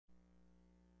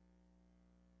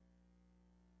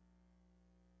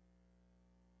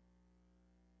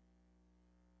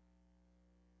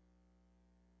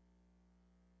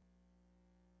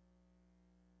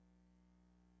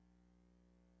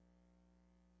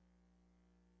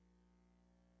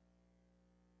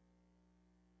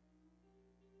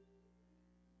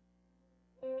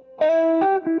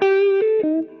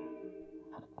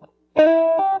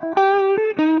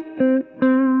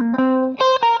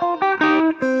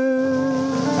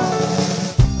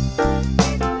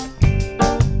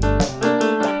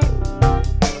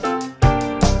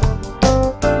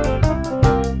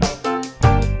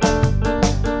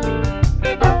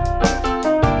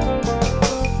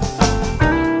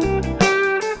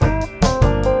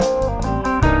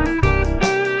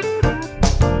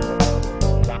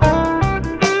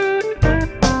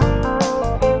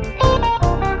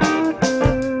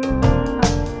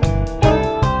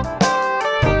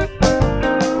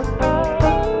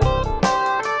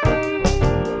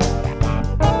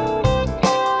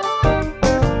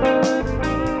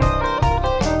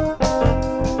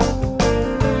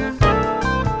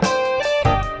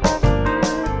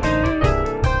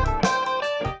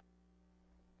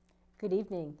Good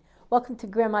evening. Welcome to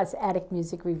Grandma's Attic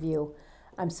Music Review.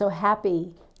 I'm so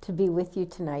happy to be with you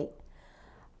tonight.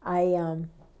 I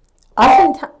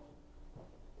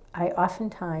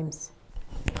oftentimes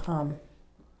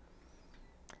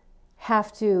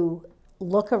have to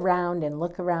look around and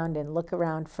look around and look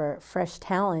around for fresh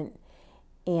talent.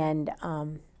 And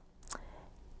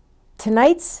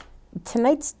tonight's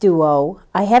duo,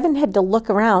 I haven't had to look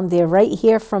around. They're right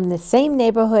here from the same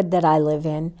neighborhood that I live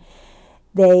in.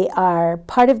 They are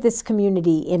part of this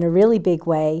community in a really big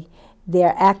way.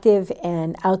 They're active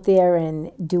and out there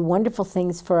and do wonderful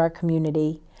things for our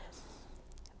community.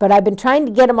 But I've been trying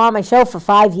to get them on my show for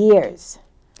 5 years.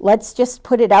 Let's just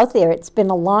put it out there. It's been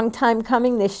a long time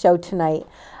coming, this show tonight.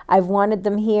 I've wanted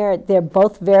them here. They're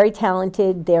both very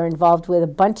talented. They're involved with a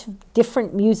bunch of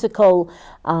different musical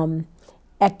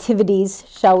activities,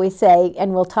 shall we say,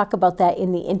 and we'll talk about that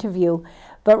in the interview.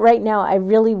 But right now, I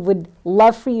really would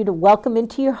love for you to welcome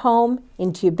into your home,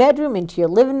 into your bedroom, into your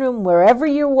living room, wherever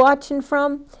you're watching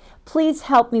from. Please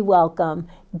help me welcome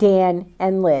Dan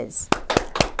and Liz.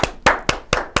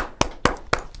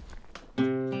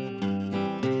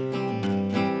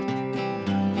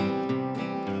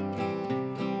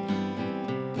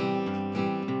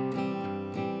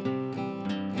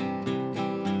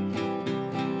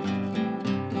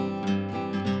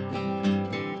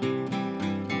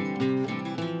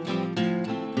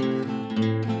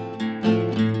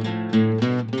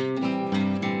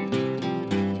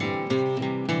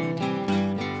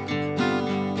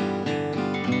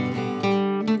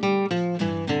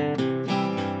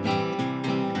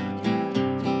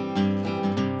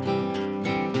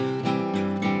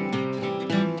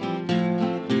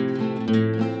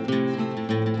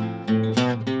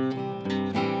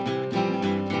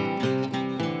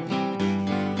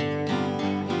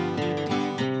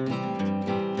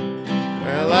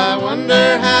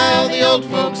 Old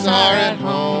folks are at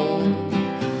home,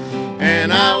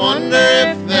 and I wonder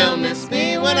if they'll miss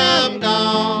me when I'm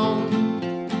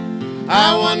gone.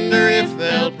 I wonder if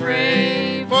they'll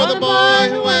pray for the boy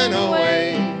who went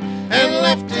away and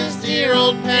left his dear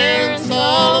old parents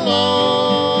all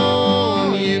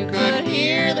alone. You could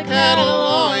hear the cattle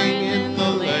lowing in the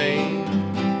lane.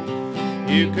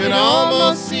 You could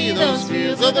almost see those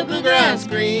fields of the bluegrass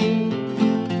green.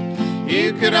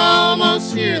 You could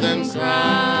almost hear them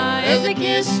sigh as they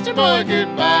kissed a boy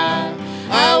goodbye.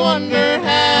 I wonder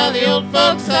how the old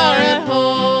folks are at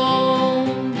home.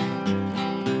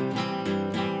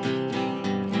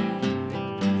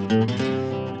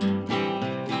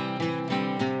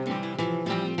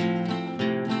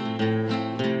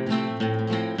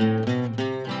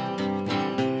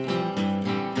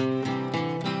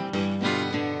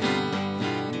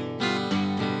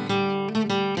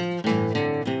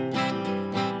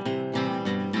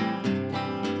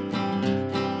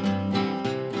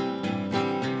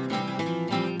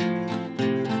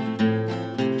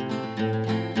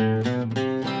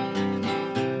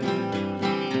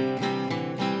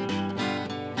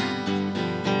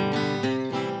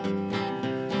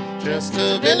 Just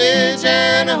a village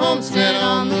and a homestead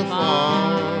on the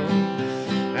farm,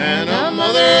 and a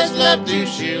mother's love to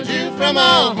shield you from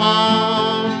all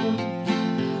harm.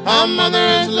 A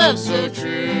mother's love so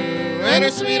true, and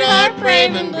her sweetheart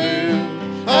brave and blue.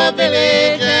 A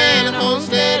village and a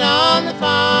homestead on the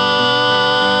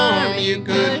farm. You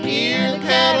could hear the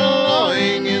cattle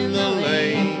lowing in the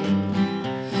lane.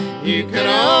 You could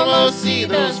almost see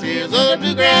those fields of the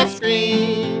bluegrass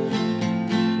green.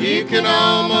 You can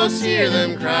almost hear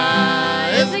them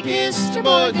cry as they kissed a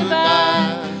boy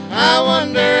goodbye. I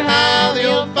wonder how the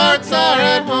old farts are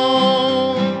at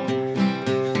home.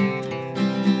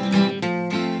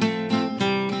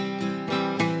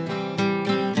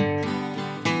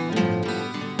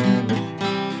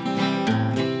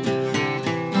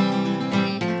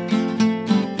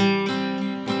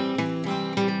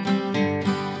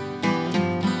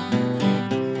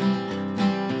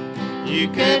 You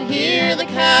could hear the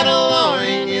cattle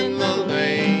lowing in the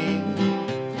lane.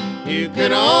 You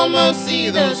could almost see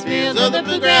those fields of the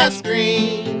bluegrass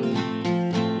green.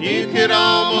 You could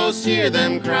almost hear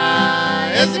them cry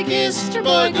as they kissed her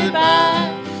boy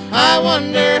goodbye. I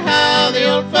wonder how the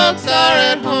old folks are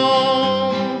at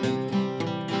home.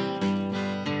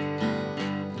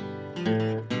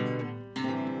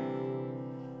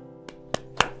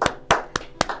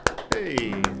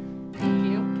 Hey.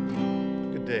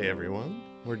 Good day, everyone.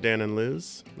 We're Dan and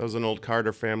Liz. That was an old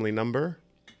Carter family number.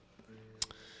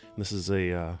 This is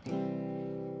a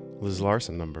Liz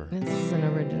Larson number. This is an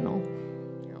original.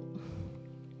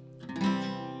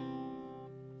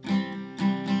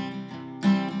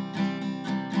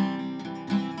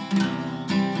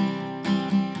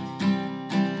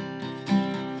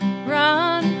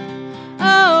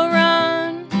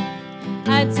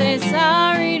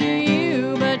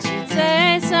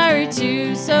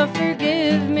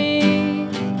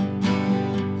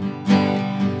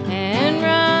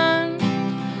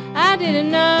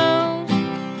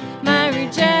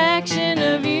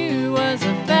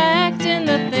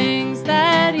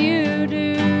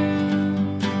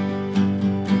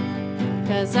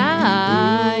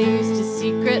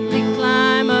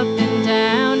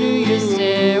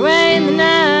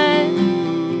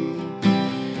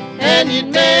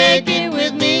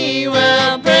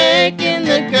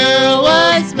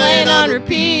 on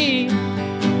repeat.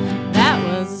 That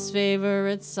was his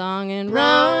favorite song, and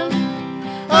run,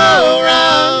 Oh,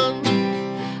 run.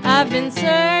 I've been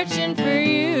searching for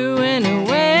you in a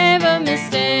wave of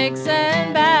mistakes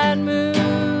and bad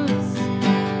moves.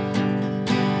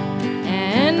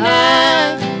 And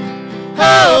I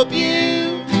Hope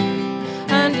you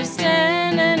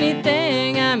understand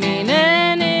anything, I mean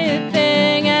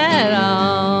anything at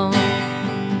all.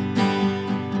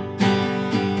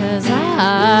 'Cause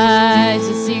I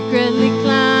just secretly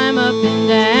climb up and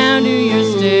down to your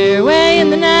stairway in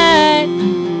the night,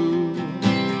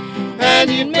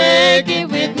 and you'd make it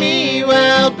with me.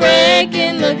 Well,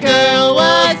 breaking the girl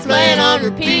was playing on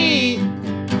repeat.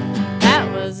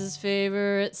 that was his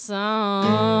favorite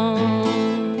song.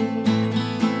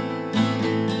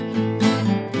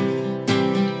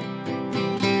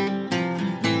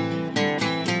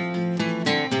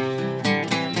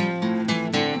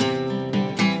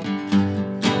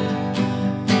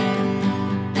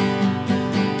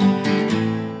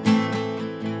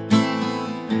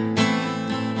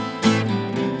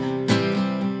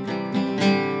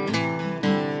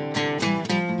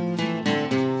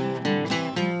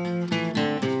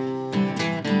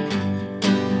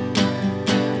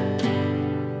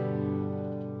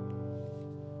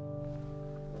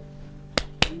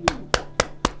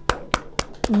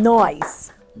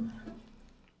 Nice.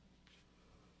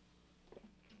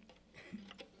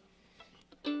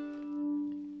 Do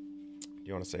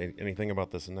you want to say anything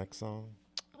about this next song?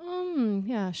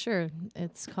 Yeah, sure.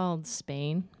 It's called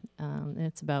Spain.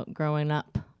 It's about growing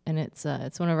up, and it's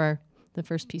one of the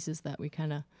first pieces that we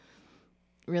kind of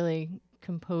really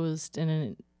composed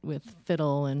with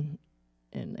fiddle and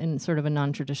in sort of a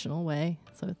non-traditional way.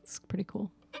 So it's pretty cool,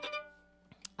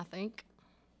 I think.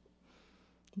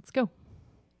 Let's go.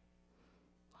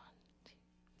 1, 2,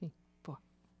 3, 4.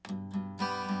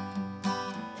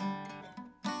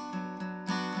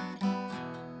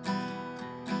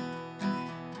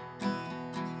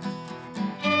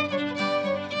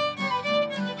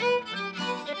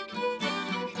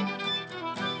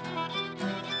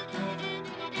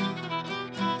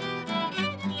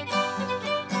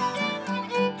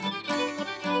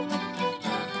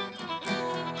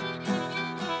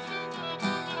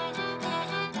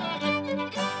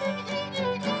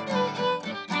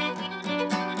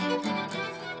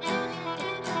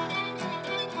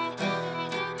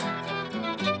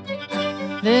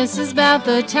 This is about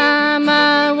the time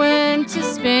I went to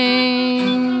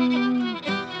Spain.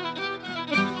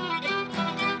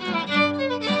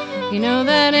 You know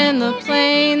that in the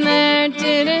plane there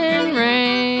didn't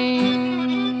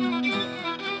rain.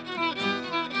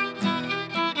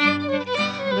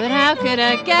 But how could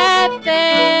I get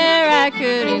there? I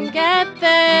couldn't get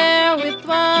there with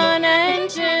one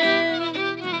engine.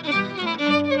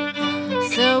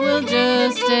 So we'll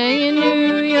just stay in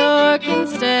New York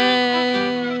instead.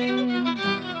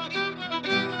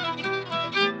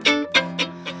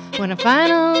 When I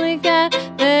finally got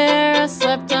there, I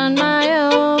slept on my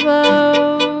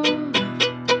elbow.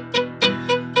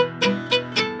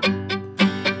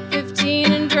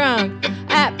 15 and drunk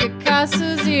at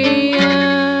Picasso's Museum.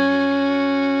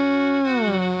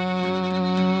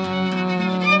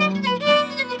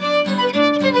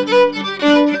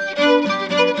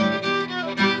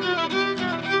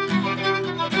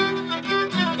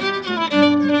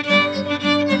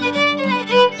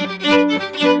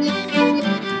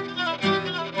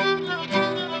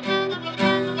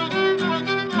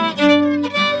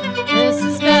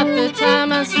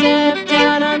 I stepped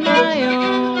out on my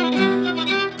own.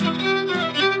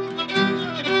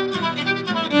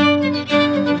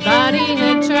 My body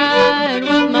had tried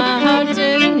what my heart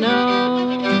didn't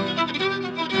know.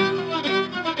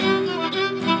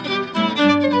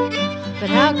 But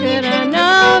how could I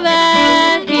know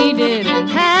that he didn't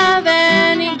have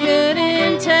any good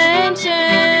intentions?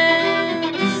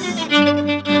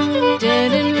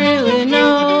 Didn't really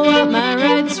know what my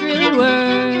rights really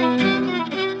were.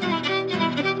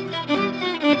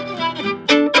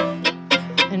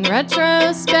 In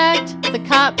retrospect, the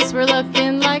cops were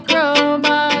looking like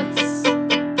robots.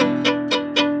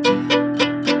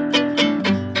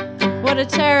 What a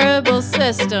terrible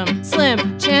system,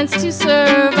 slim chance to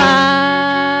survive.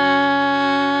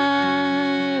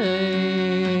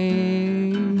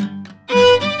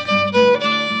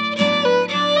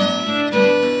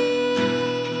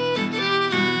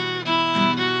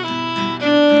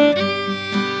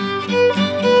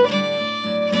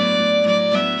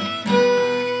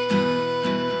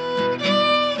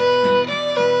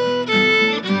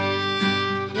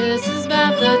 This is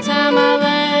about the time I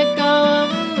let go of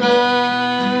a lie.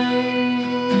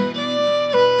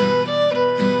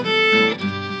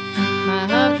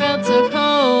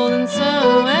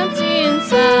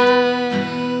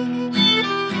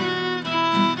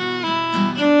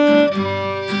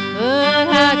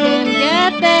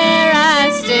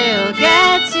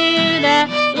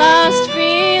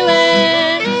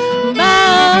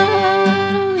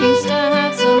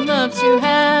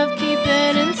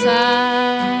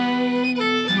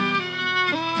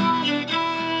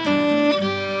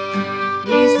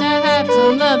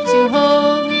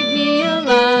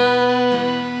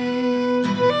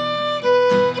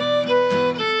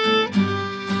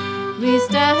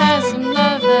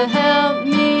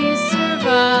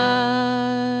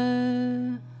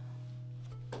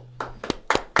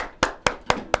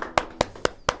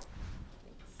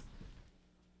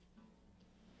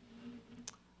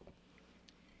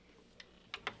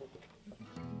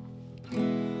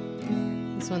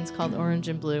 one's called Orange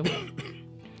and Blue.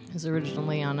 It was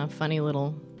originally on a funny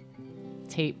little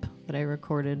tape that I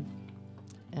recorded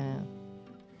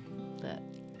that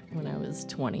when I was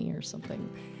 20 or something.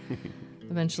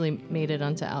 Eventually made it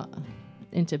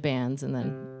into bands, and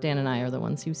then Dan and I are the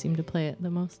ones who seem to play it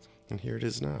the most. And here it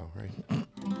is now, right?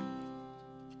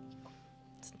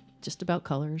 It's just about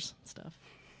colors and stuff.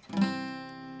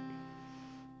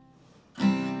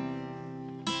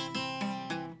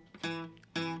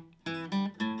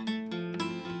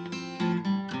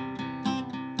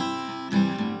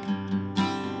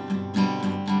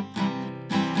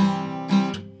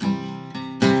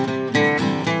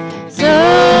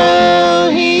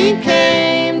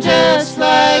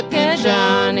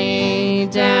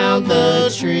 Down the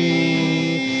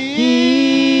tree,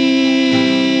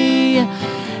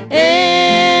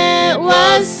 it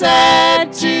was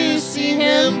sad to see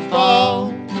him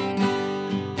fall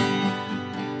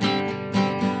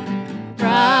right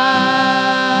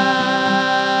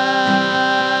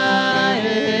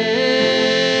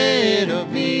ahead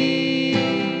of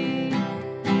me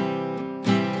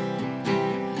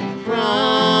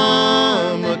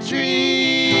from a tree.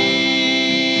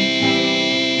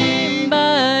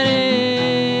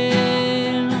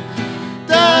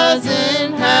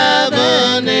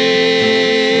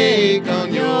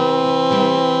 On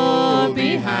your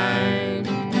behind.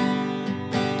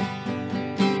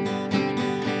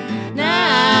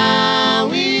 Now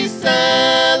we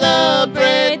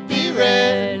celebrate the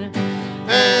red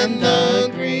and the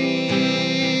green,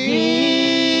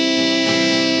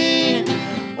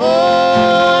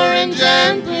 orange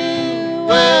and blue.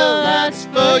 Well, that's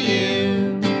for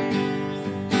you.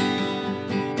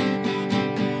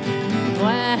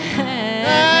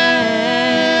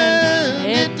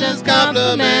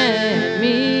 Compliment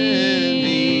me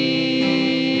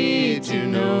to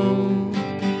know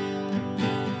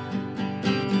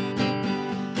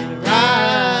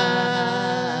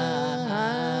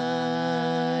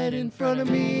right in front of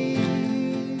me.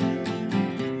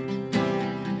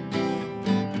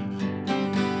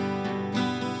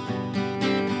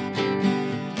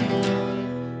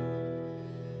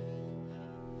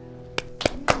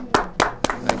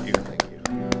 Thank you.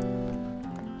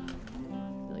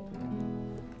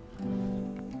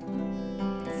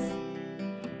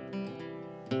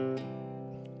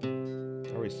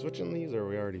 Switching these, or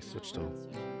we already switched them?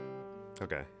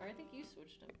 Okay. Or I think you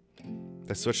switched them.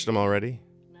 I switched them already?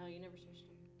 No, you never switched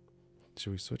them.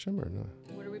 Should we switch them or not?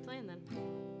 What are we playing then?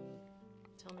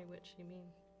 Tell me which you mean.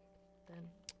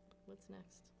 Then, what's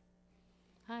next?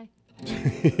 Hi.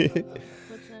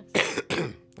 What's next?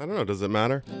 I don't know. Does it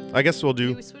matter? I guess we'll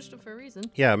do. We switched them for a reason.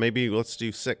 Yeah, maybe let's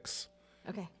do 6.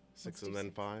 Okay. 6 and then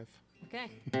 5.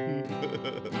 Okay.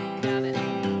 Got it.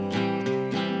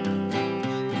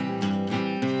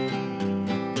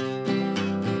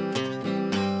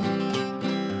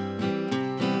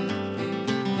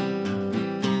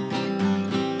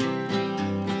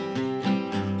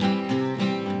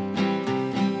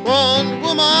 One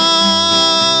woman,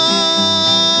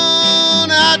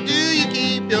 how do you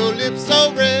keep your lips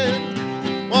so red?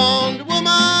 Wonder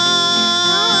Woman,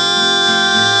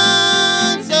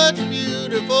 such a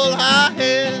beautiful high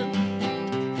head.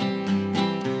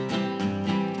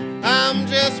 I'm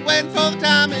just waiting for the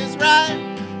time is right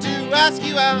to ask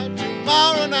you out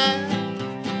tomorrow night.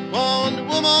 Wonder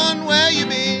Woman, where you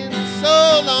been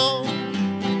so long?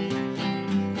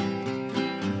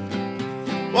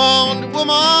 Wonder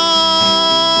Woman,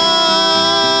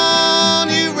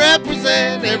 you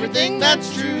represent everything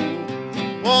that's true.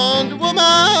 Wonder Woman,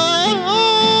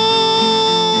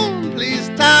 please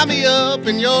tie me up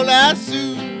in your lasso.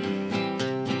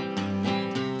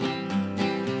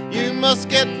 You must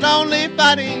get lonely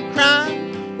fighting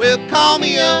crime. Well, call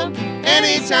me up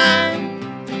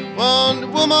anytime. Wonder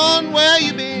Woman, where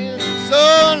you been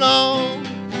so long?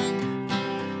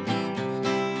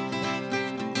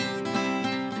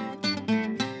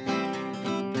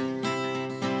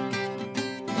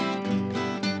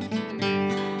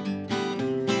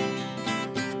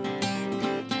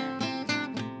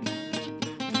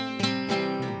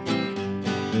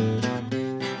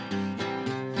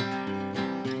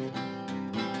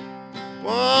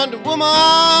 Wonder Woman,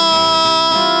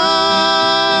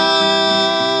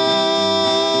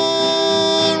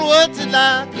 what's it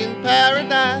like in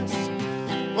paradise?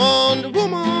 Wonder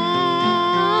Woman,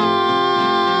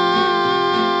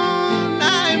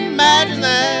 I imagine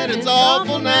that it's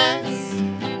awful nice.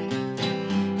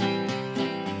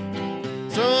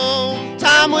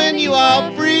 Sometime when you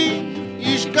are free,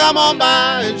 you should come on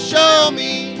by and show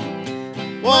me.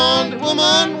 Wonder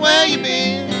Woman, where you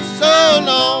been so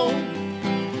long?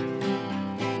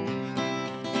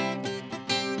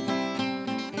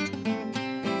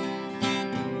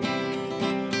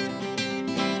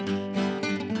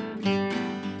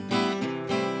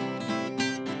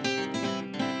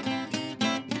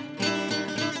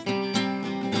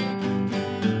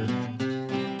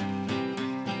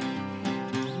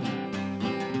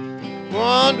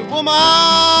 Wonder Woman,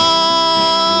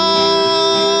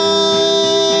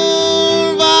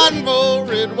 fighting for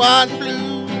red, white, and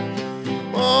blue.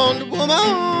 Wonder Woman,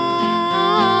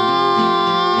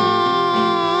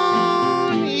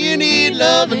 you need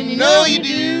love and you know you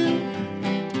do.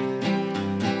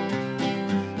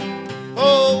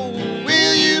 Oh,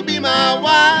 will you be my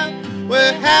wife?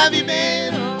 Where have you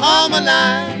been all my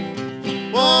life?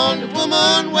 Wonder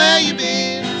Woman, where you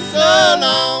been so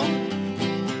long?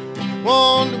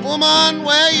 Wonder Woman,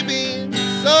 where you been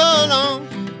so long?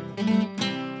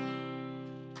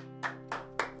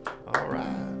 All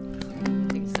right.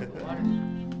 Take a sip of water.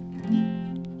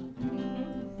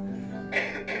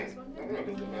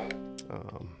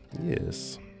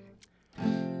 Yes.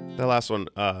 That last one,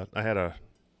 I had a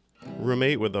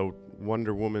roommate with a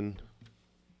Wonder Woman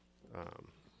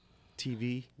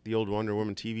TV, the old Wonder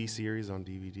Woman TV series on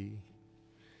DVD,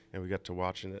 and we got to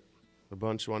watching it a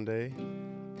bunch one day.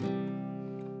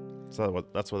 So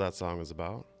that's what that song is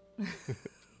about.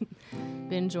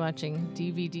 Binge watching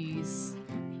DVDs,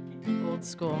 old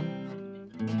school.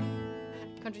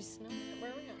 Country Snow.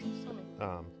 Where are we at? Just tell me.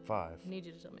 5. I need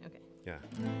you to tell me. Okay. Yeah.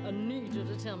 I need you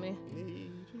to tell me.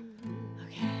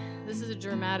 Okay. This is a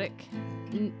dramatic,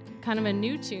 kind of a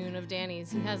new tune of Danny's.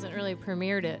 He hasn't really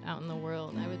premiered it out in the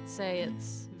world. I would say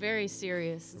it's very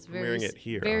serious. It's very premiering it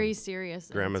here very serious.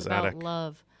 Gramma's it's about Attic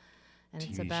love, and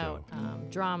it's TV about show.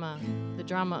 drama, the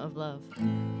drama of love.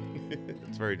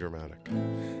 It's very dramatic.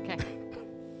 Okay.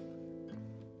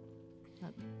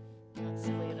 Not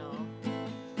silly at all.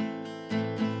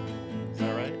 Is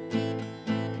that right?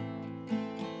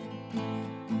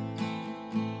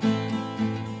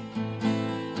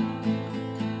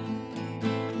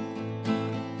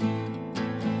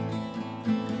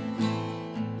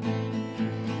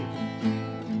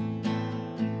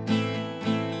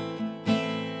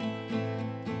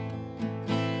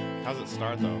 How's it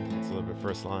start though? It's a little bit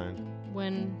first line.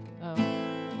 When,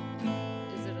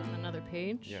 is it on another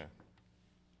page? Yeah.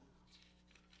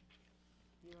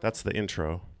 That's the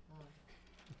intro.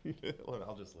 Well,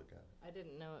 I'll just look at it. I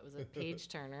didn't know it was a page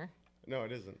turner. No,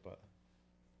 it isn't, but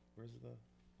where's the...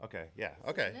 Okay, yeah,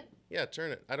 okay. Isn't it? Yeah,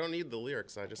 turn it. I don't need the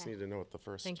lyrics. I just Okay. need to know what the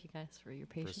first Thank you guys for your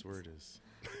patience. first word is.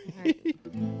 All right.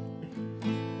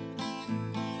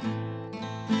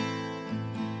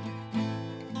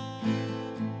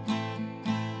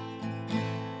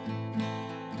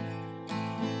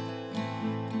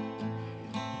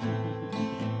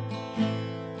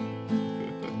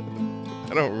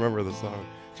 I don't remember the song.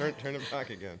 Turn it back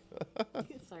again.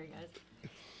 Sorry, guys.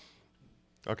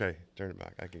 Okay, turn it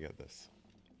back. I can get this.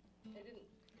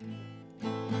 It's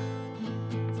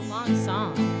a long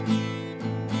song.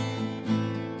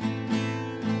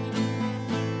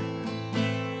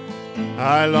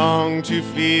 I long to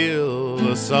feel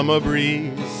the summer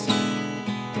breeze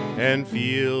and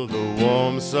feel the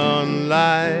warm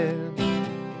sunlight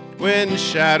when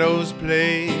shadows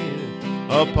play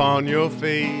upon your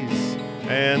face,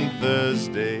 and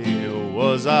Thursday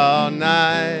was our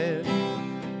night.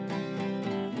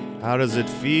 How does it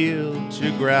feel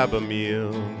to grab a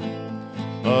meal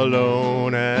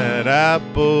alone at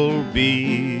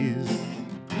Applebee's?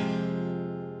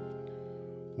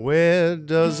 Where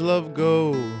does love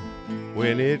go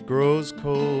when it grows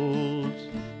cold?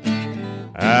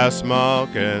 Ask Mark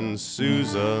and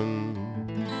Susan.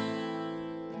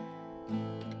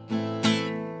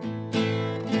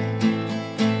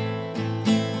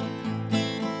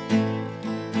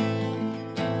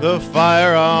 The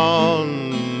fire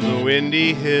on the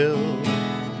windy hill,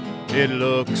 it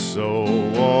looks so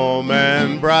warm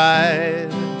and bright.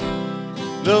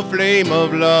 The flame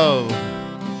of love,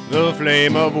 the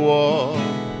flame of war,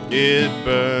 it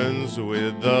burns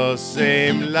with the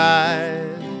same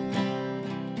light.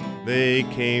 They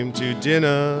came to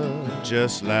dinner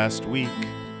just last week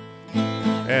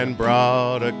and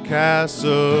brought a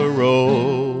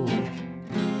casserole.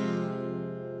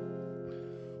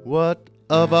 What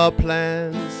of our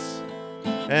plans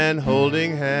and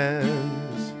holding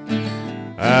hands?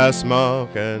 Asked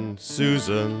Mark and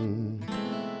Susan.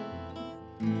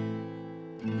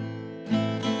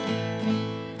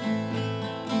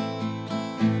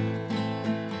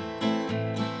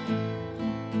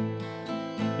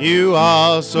 You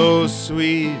are so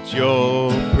sweet,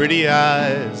 your pretty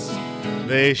eyes,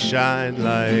 they shine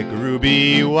like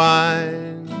ruby wine.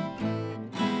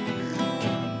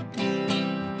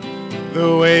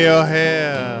 The way your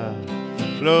hair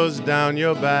flows down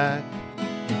your back,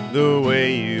 the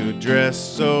way you dress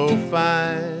so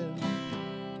fine.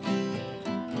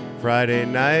 Friday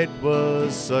night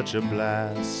was such a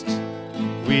blast.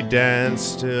 We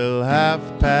danced till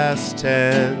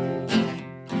 10:30.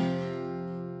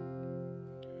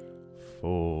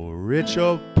 rich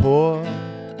or poor,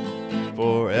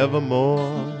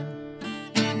 forevermore,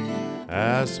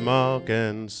 ask Mark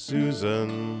and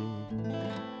Susan.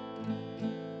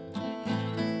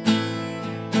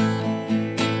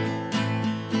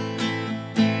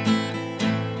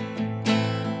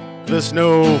 The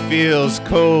snow feels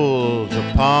cold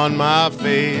upon my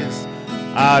face.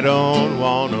 I don't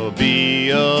want to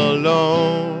be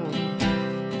alone.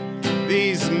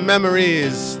 These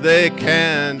memories, they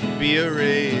can't be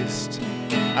erased.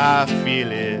 I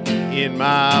feel it in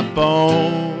my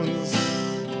bones.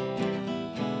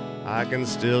 I can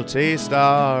still taste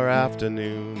our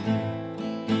afternoon.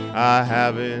 I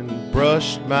haven't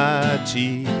brushed my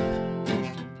teeth.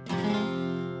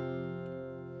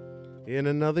 In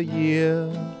another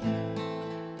year,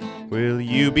 will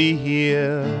you be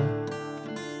here?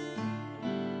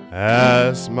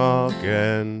 Ask Mark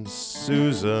and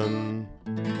Susan.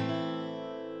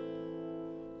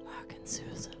 Mark and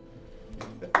Susan.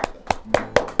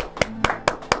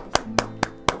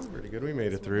 That's pretty good. We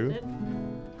made it through.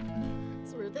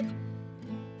 It's worth it.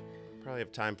 Probably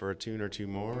have time for a tune or two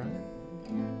more, right?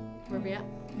 Where are we at?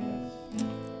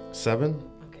 7?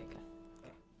 Okay, good.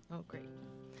 Oh, great.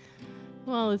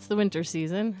 Well, it's the winter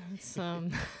season. It's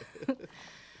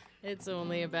it's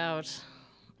only about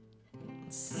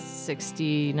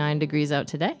 69 degrees out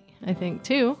today, I think,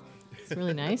 too. It's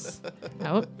really nice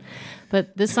out.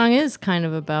 But this song is kind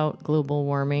of about global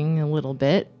warming a little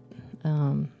bit.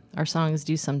 Our songs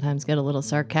do sometimes get a little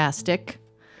sarcastic.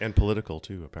 And political,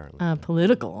 too, apparently.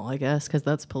 Political, I guess, because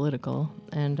that's political.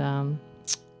 And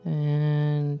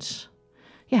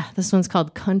yeah, this one's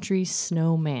called Country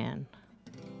Snowman.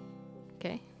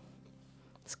 Okay.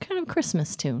 It's kind of a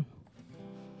Christmas tune.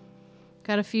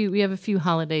 We have a few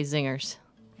holiday zingers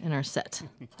in our set.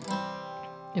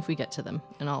 If we get to them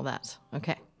and all that.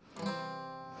 Okay.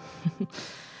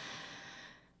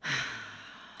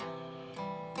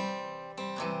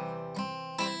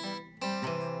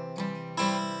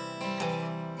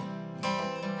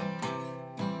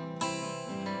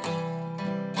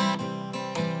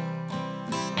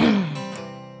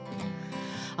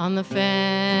 On the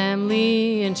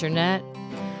family internet,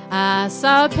 I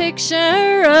saw a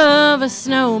picture of a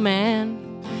snowman.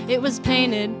 It was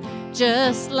painted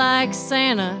just like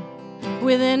Santa,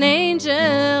 with an angel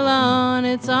on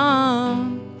its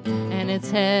arm and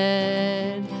its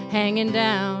head hanging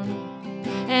down.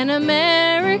 An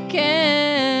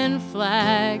American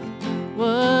flag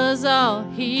was all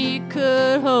he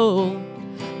could hold,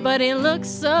 but he looked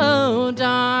so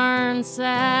darn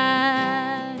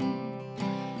sad.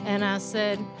 And I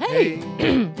said, hey,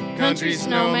 country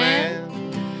snowman,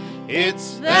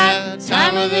 it's that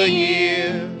time of the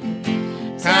year.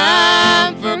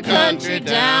 Time for country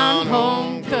down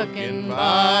home cooking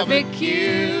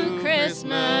barbecue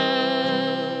Christmas.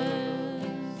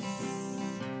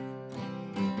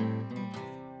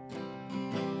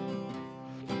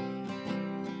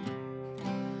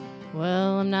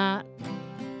 Well, I'm not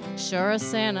sure of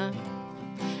Santa,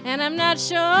 and I'm not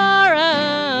sure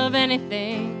of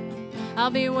anything. I'll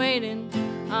be waiting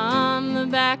on the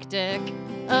back deck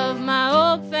of my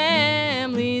old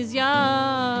family's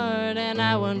yard, and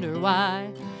I wonder why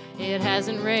it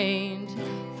hasn't rained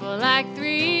for like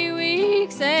 3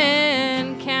 weeks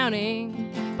and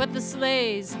counting. But the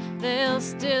sleighs, they'll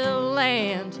still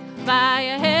land by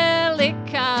a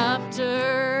helicopter.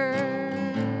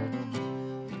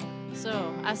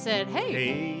 So I said,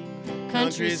 hey,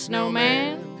 country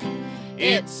snowman,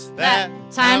 it's that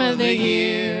time of the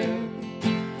year.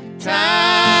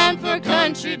 Time for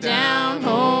country down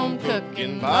home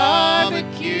cooking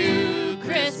barbecue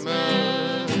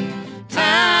Christmas.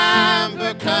 Time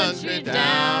for country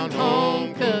down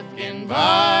home cooking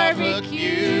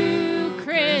barbecue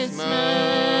Christmas.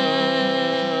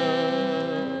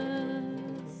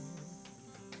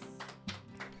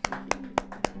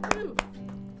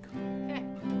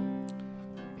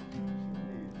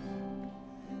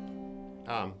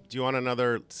 Do you want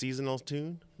another seasonal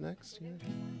tune next? Yeah.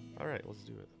 All right, let's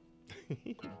do it.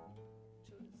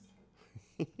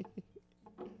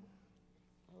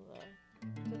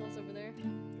 Fiddles over there.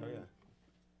 Oh yeah.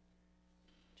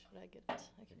 Should I get it?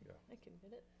 I can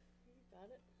get it. You got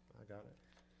it? I got it.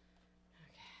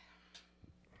 Okay.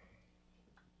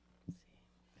 Let's see.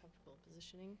 Comfortable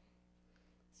positioning.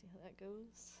 See how that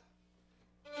goes.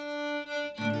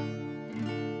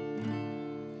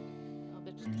 I'll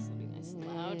bet this will be nice and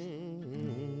loud.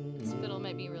 This fiddle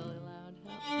might be really loud.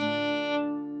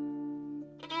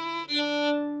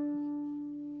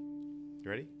 You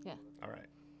ready? Yeah. All right.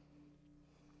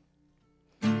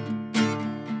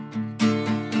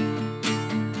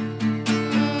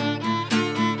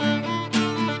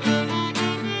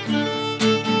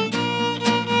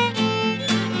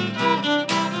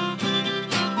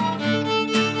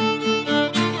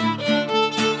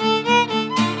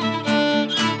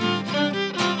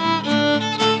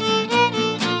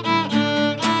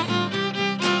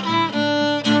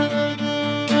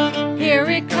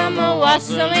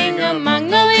 wassailing among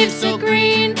the leaves so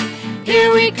green.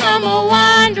 Here we come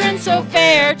a-wandering, so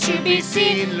fair to be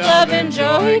seen. Love and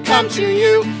joy come to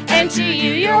you, and to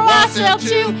you your wassail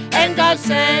too. And God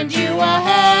send you a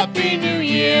happy new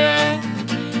year.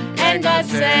 And God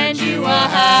send you a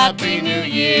happy new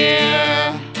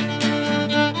year.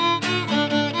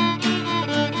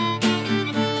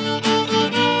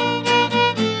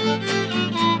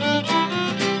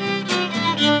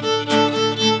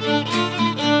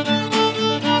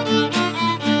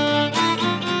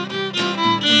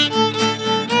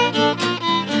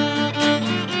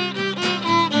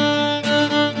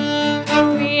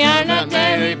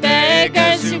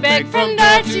 From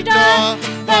door to door,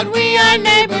 but we are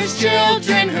neighbors'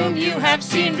 children whom you have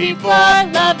seen before.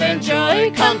 Love and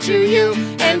joy come to you,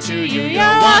 and to you your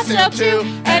wassail too.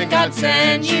 And God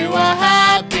send you a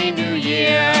happy new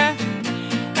year.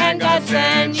 And God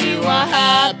send you a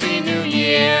happy new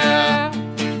year.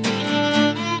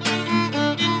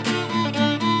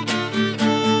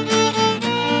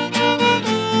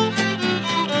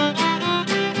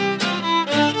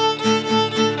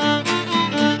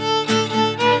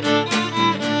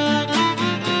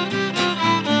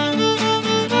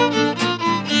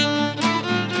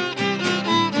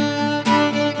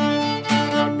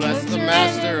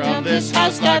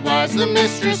 House, likewise the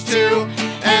mistress too,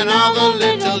 and all the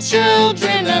little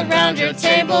children around your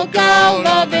table go.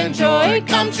 Love and joy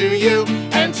come to you,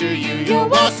 and to you your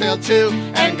wassail too.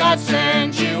 And God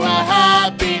send you a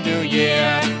happy new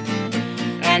year.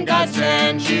 And God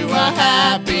send you a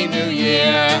happy new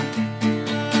year.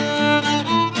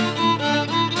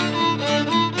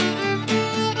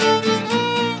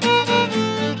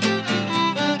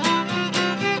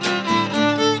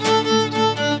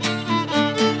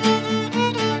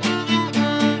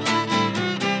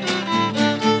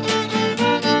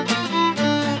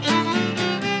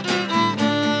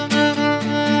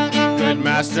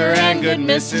 Master and good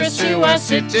mistress who are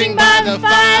sitting by the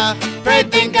fire, pray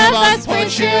think of us poor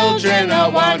children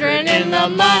a-wandering in the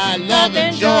mire. Love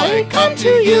and joy come to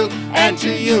you, and to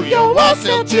you your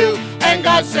wassail too. And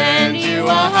God send you a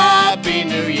happy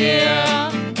new year.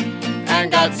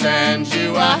 And God send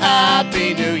you a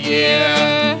happy new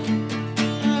year.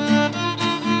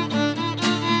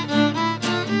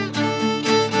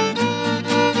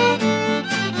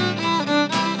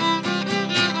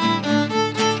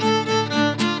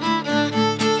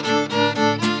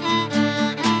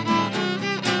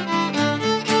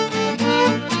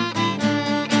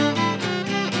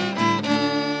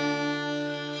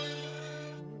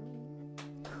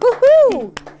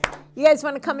 You guys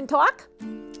want to come and talk?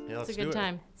 Yeah, It's a good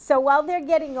time. So while they're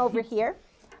getting over here,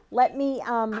 let me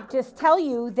just tell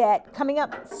you that coming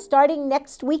up, starting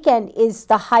next weekend, is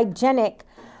the Hygienic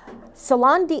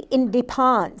Salon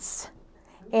d'Independance.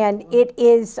 And it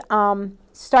is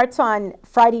starts on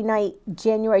Friday night,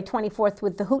 January 24th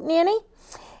with the Hootenanny.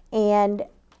 And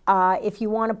if you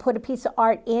want to put a piece of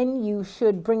art in, you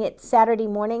should bring it Saturday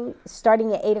morning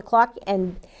starting at 8 o'clock.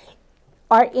 And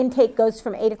art intake goes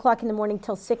from 8 o'clock in the morning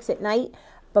till 6 at night.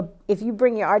 But if you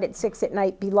bring your art at 6 at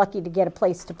night, be lucky to get a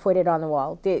place to put it on the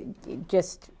wall.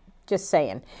 Just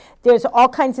saying. There's all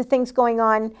kinds of things going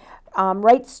on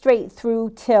right straight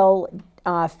through till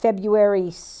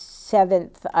February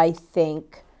 7th, I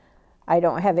think. I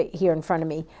don't have it here in front of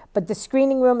me. But the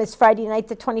screening room is Friday night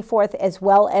the 24th, as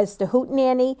well as the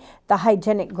Hootenanny. The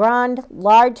Hygienic Grand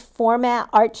large format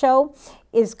art show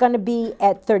is going to be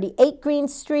at 38 Green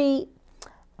Street.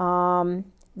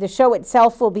 The show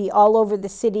itself will be all over the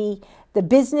city. The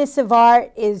business of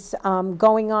art is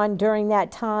going on during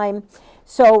that time.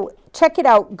 So check it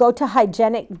out. Go to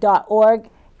hygienic.org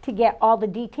to get all the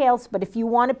details. But if you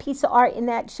want a piece of art in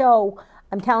that show,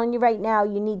 I'm telling you right now,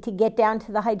 you need to get down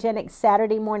to the Hygienic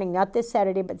Saturday morning, not this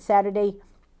Saturday, but Saturday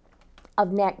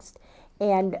of next,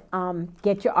 and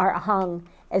get your art hung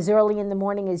as early in the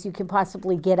morning as you can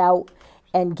possibly get out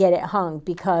and get it hung,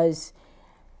 because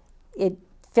it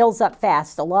fills up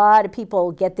fast. A lot of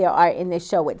people get their art in this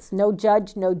show. It's no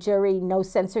judge, no jury, no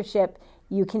censorship.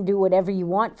 You can do whatever you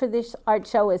want for this art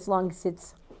show as long as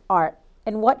it's art.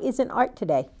 And what isn't art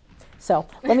today? So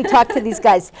let me talk to these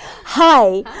guys.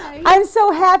 Hi. Hi. I'm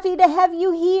so happy to have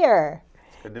you here.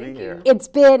 Good to be here. It's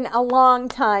been a long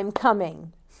time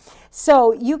coming.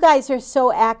 So you guys are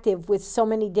so active with so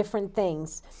many different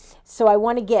things. So I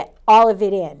want to get all of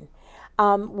it in.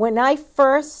 When I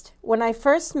first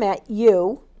met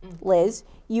you, Liz,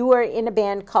 you were in a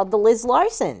band called the Liz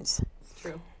Larsons. It's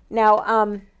true.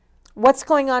 Now, what's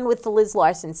going on with the Liz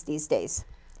Larsons these days?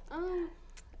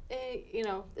 You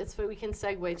know, it's we can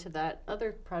segue to that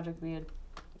other project we had.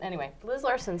 Anyway, Liz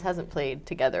Larsons hasn't played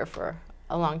together for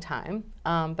a long time,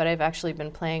 but I've actually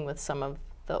been playing with some of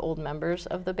the old members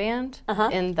of the band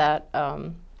in that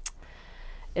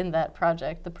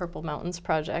project, the Purple Mountains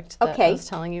project that I was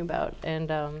telling you about,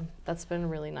 and that's been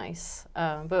really nice.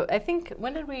 But I think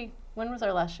when was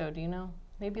our last show? Do you know?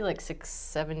 Maybe like 6,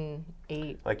 7,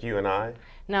 8. Like you and I?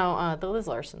 No, the Liz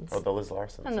Larsons. Oh, the Liz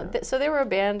Larsons. I don't know. So they were a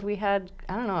band. We had,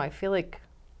 I don't know, I feel like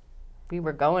we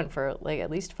were going for like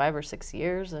at least 5 or 6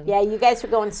 years. And yeah, you guys were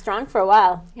going strong for a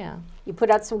while. Yeah. You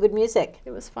put out some good music.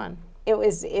 It was fun. It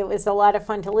was a lot of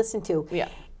fun to listen to. Yeah.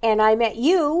 And I met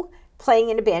you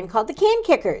playing in a band called the Can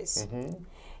Kickers.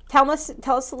 Tell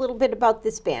us a little bit about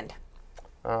this band.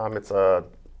 It's a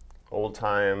old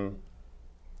time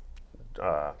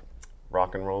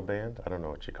rock and roll band. I don't know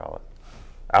what you call it.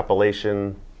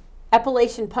 Appalachian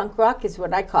Punk rock is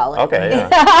what I call it. Okay, yeah.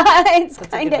 It's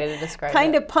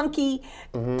kind of punky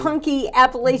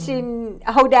Appalachian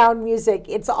hoedown music.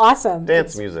 It's awesome.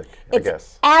 Dance music, I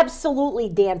guess. Absolutely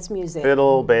dance music.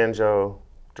 Fiddle, banjo,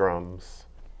 drums,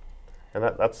 and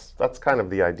that's kind of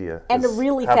the idea. And a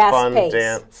really have fast fun, pace.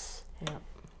 Dance. Yeah.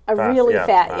 A really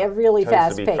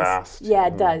fast pace. Fast. Yeah,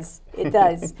 it does. It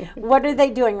does. What are they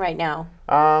doing right now?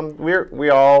 We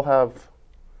all have,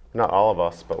 not all of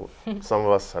us, but some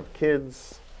of us have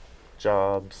kids,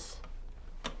 jobs,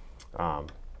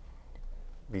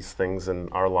 these things in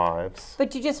our lives.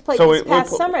 But you just played this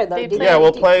past summer, though, didn't you? Yeah,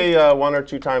 we'll play 1 or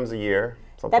 2 times a year,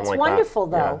 something like that. That's wonderful,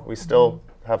 though. Yeah, we still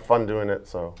have fun doing it,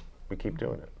 so we keep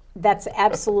doing it. That's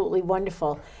absolutely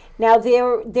wonderful. Now,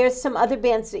 there's some other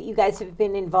bands that you guys have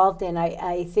been involved in.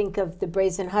 I think of the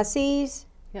Brazen Hussies.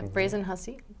 Yeah, Brazen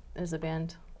Hussy is a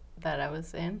band that I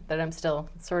was in, that I'm still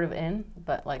sort of in,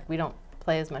 but like we don't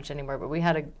play as much anymore. But we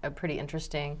had a pretty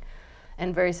interesting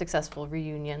and very successful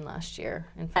reunion last year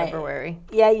in February.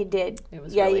 Yeah, you did. It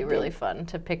was really fun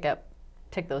to pick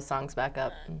those songs back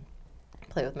up and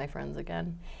play with my friends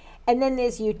again. And then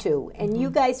there's you two, and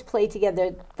you guys play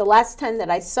together. The last time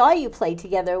that I saw you play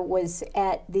together was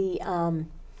at the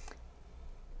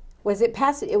Was it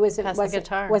Pass the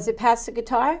Guitar? Was it Pass the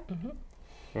Guitar?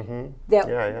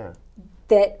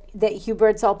 That Hugh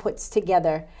Birdsall puts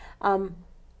together.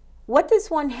 What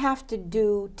does one have to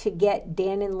do to get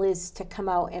Dan and Liz to come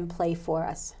out and play for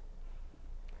us?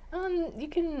 You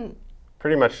can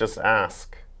pretty much just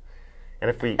ask, and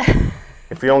if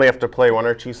we only have to play 1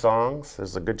 or 2 songs,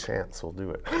 there's a good chance we'll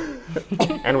do it.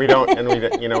 and we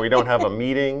don't have a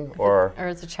meeting or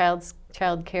it's a child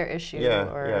care issue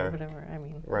or whatever. I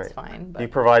mean, it's fine. But do you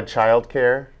provide child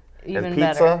care and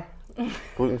pizza,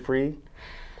 gluten-free?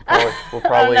 We'll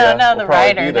probably the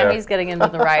rider. Now he's getting into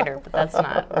the rider, but that's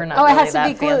not. We're not. Oh, really it has to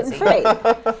be gluten-free.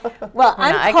 Well,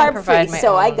 I'm carb-free,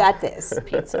 so I got this.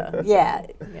 Pizza. Yeah.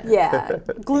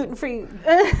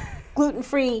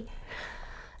 Gluten-free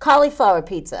cauliflower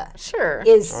pizza. Sure.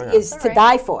 Is to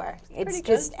die for. It's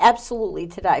just absolutely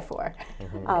to die for.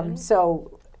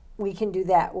 So we can do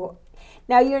that.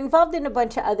 Now you're involved in a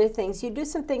bunch of other things. You do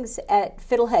some things at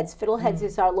Fiddleheads. Fiddleheads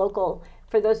is our local.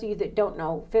 For those of you that don't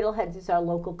know, Fiddleheads is our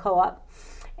local co-op,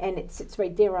 and it sits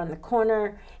right there on the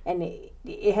corner, and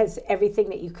it has everything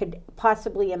that you could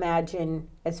possibly imagine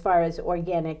as far as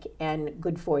organic and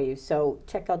good for you. So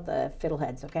check out the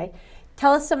Fiddleheads, okay?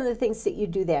 Tell us some of the things that you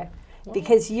do there,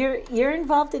 because you're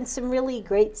involved in some really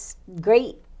great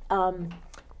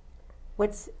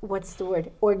what's the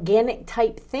word? Organic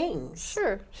type things.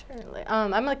 Sure.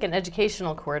 I'm like an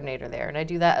educational coordinator there, and I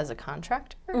do that as a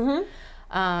contractor.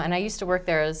 And I used to work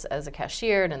there as a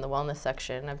cashier and in the wellness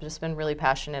section. I've just been really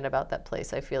passionate about that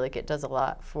place. I feel like it does a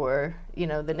lot for,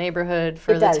 the neighborhood,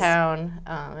 for the town,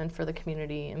 and for the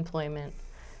community employment,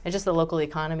 and just the local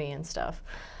economy and stuff.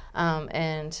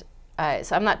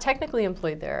 So I'm not technically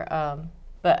employed there,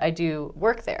 but I do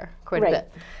work there quite a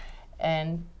bit.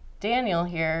 And Daniel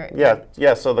here.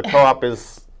 Yeah. So the co-op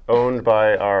is owned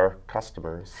by our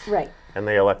customers. Right. And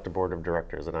they elect a board of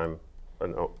directors, and I'm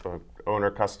an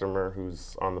owner customer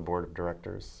who's on the board of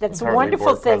directors. That's a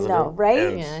wonderful thing, though,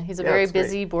 right? Yeah, he's a very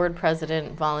busy board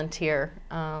president, volunteer,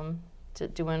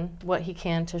 doing what he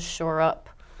can to shore up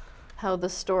how the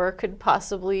store could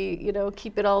possibly,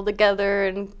 keep it all together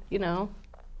and,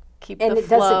 keep the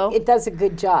flow. It does a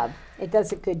good job.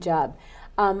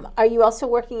 Are you also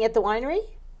working at the winery?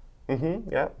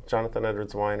 Yeah, Jonathan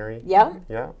Edwards Winery. Yeah.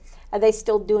 Yeah. Are they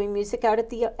still doing music out at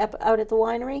the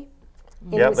winery?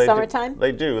 In the summertime?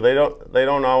 They do. They don't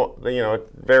know. It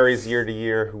varies year to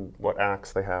year what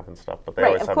acts they have and stuff. But they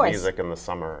always have music in the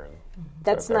summer. And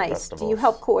that's nice. Festivals. Do you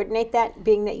help coordinate that,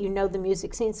 being that you know the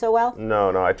music scene so well? No.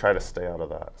 I try to stay out of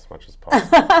that as much as possible.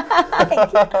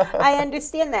 I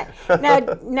understand that.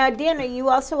 Now, Dan, are you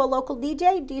also a local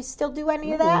DJ? Do you still do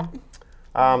any of that?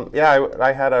 Yeah,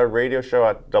 I had a radio show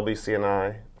at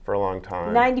WCNI for a long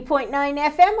time. 90.9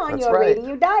 FM on That's your right.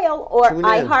 radio dial or Tune in.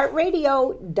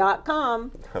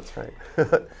 iHeartRadio.com. That's right.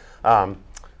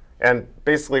 And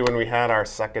basically, when we had our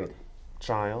second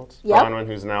child, Yep. Bronwyn,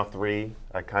 who's now 3,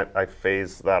 I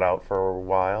phased that out for a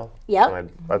while. Yep.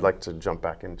 And I'd like to jump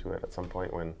back into it at some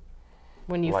point when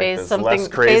you life phase is something, less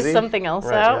crazy. phase something else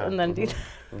Right, out, yeah. and then do.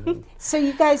 So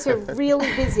you guys are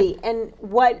really busy, and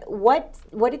what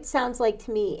it sounds like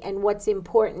to me, and what's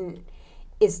important,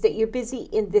 is that you're busy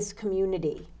in this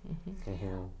community.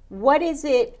 What is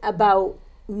it about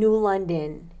New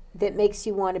London that makes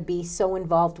you want to be so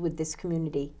involved with this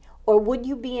community, or would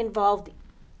you be involved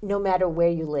no matter where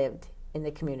you lived in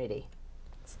the community?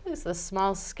 It's the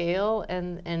small scale,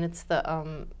 and it's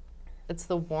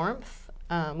the warmth.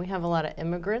 We have a lot of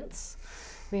immigrants.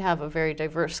 We have a very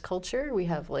diverse culture. We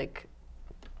have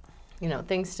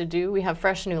things to do. We have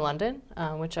Fresh New London,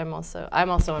 which I'm also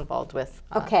involved with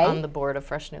on the board of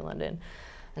Fresh New London,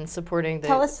 and supporting the.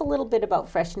 Tell us a little bit about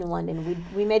Fresh New London.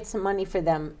 We made some money for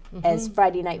them as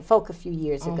Friday Night Folk a few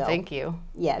years ago. Thank you.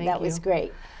 Yeah, Thank that you. was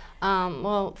great.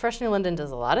 Well, Fresh New London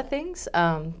does a lot of things,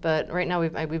 but right now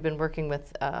we've been working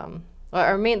with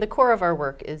the core of our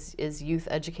work is youth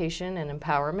education and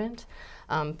empowerment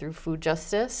through food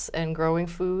justice and growing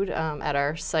food at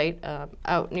our site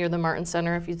out near the Martin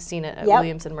Center. If you've seen it at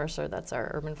Williams and Mercer, that's our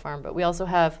urban farm. But we also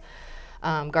have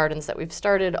gardens that we've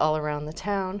started all around the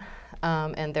town,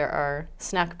 and there are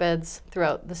snack beds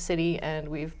throughout the city, and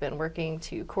we've been working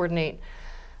to coordinate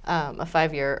a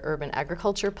 5-year urban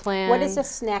agriculture plan. What is a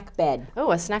snack bed?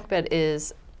 Oh, a snack bed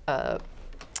is,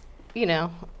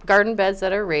 garden beds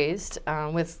that are raised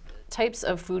with types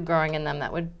of food growing in them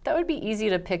that would be easy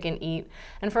to pick and eat.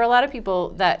 And for a lot of people,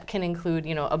 that can include,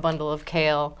 a bundle of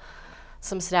kale,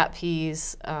 some snap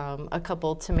peas, a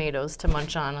couple tomatoes to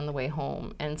munch on the way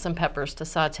home, and some peppers to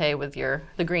saute with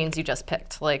the greens you just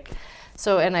picked.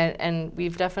 And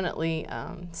we've definitely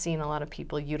seen a lot of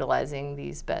people utilizing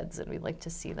these beds, and we'd like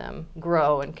to see them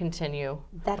grow and continue.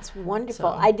 That's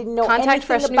wonderful. So I didn't know contact anything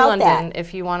Fresh New about London that.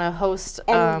 if you want to host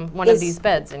And one of these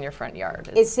beds in your front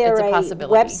yard. Is there it's a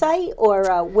possibility. website,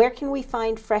 or where can we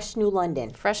find Fresh New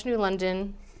London?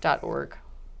 FreshNewLondon.org.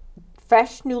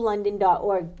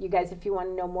 FreshNewLondon.org, you guys, if you want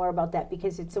to know more about that,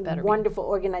 because it's a wonderful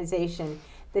organization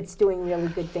that's doing really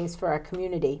good things for our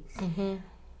community.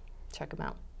 Check them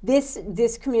out.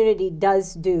 This community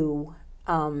does do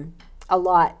a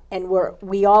lot, and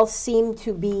we all seem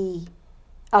to be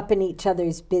up in each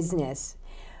other's business.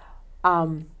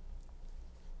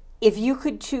 If you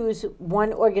could choose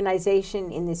one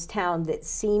organization in this town that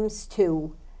seems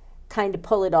to kind of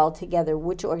pull it all together,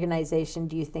 which organization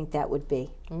do you think that would be?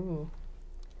 Ooh.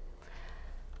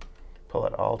 Pull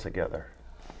it all together.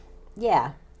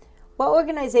 Yeah. What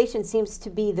organization seems to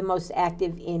be the most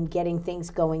active in getting things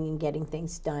going and getting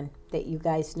things done that you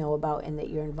guys know about and that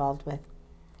you're involved with?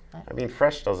 I mean,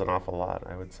 Fresh does an awful lot,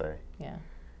 I would say. Yeah.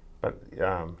 But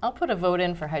I'll put a vote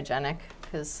in for Hygienic,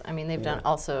 because they've done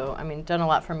a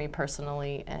lot for me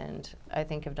personally, and I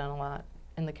think have done a lot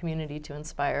in the community to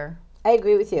inspire. I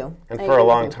agree with you. and for a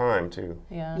long time too.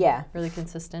 Yeah. Yeah. Really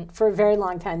consistent. For a very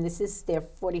long time. This is their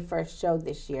 41st show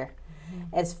this year,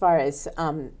 as far as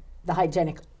the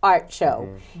Hygienic Art Show.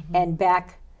 And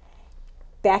back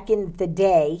in the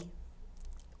day,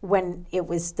 when it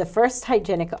was the first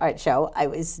Hygienic Art Show, I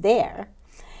was there,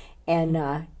 and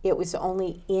it was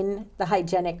only in the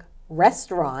Hygienic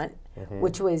restaurant,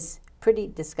 which was pretty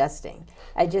disgusting.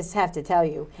 I just have to tell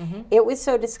you. It was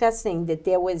so disgusting that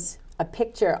there was a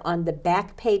picture on the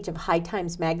back page of High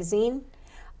Times magazine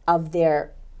of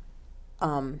their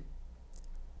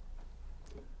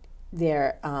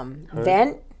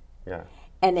vent, Yeah.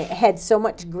 and it had so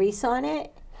much grease on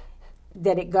it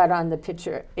that it got on the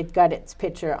picture. It got its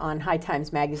picture on High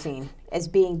Times magazine as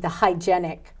being the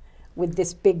Hygienic, with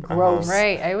this big gross.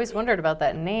 Right. I always wondered about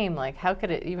that name. Like, how could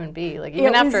it even be? Like,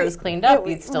 even after it was cleaned up,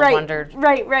 you'd still wondered.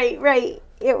 Right.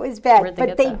 It was bad, Where'd they but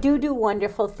get they that? do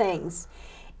wonderful things,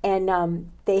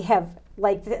 and they have,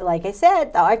 like I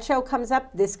said, the art show comes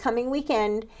up this coming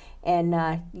weekend,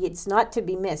 and it's not to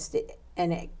be missed.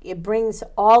 It brings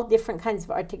all different kinds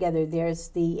of art together. There's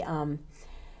the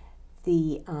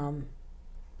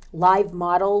live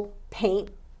model paint.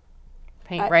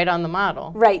 Paint right on the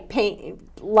model. Right, paint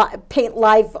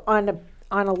live on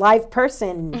a live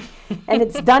person, and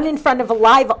it's done in front of a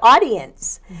live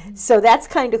audience. So that's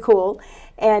kind of cool.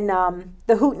 And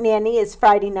the Hootenanny is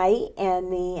Friday night,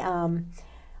 and the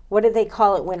what do they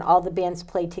call it when all the bands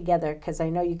play together? Because I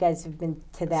know you guys have been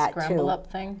to that Scramble too. up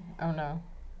thing? Oh no,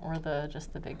 or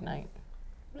just the big night.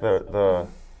 The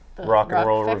Rock and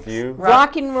roll review.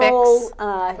 Rock and roll.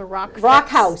 Rock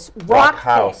house. Rock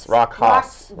house. Rock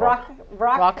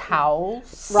house.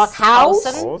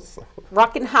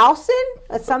 Rockenhausen,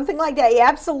 or something like that. Yeah,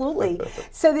 absolutely.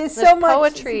 So there's so much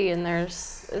poetry, and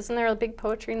isn't there a big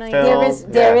poetry night?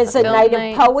 There is a night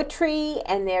of poetry,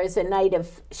 and there's a night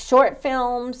of short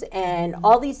films, and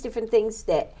all these different things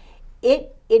that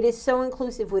it is so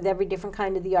inclusive with every different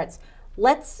kind of the arts.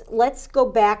 Let's go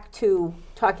back to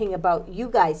talking about you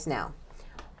guys now.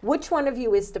 Which one of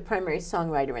you is the primary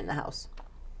songwriter in the house?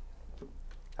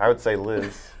 I would say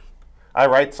Liz. I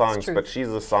write songs, but she's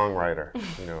a songwriter.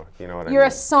 You know what I mean? You're a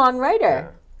songwriter. Yeah.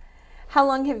 How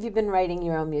long have you been writing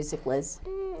your own music, Liz?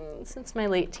 Since my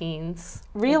late teens.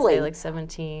 Really? I'd say like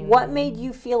 17. What made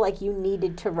you feel like you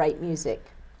needed to write music?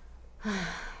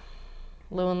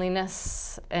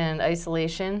 Loneliness and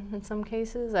isolation in some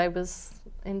cases. I was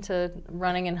into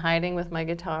running and hiding with my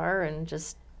guitar and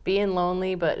just being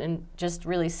lonely, but just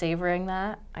really savoring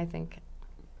that. I think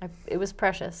it was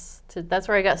precious. That's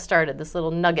where I got started, this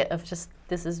little nugget of just,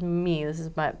 this is me, this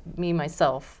is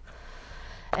myself.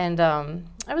 And I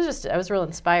was real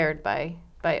inspired by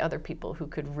other people who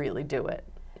could really do it.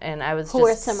 And I was super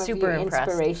impressed. Who are some of your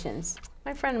inspirations?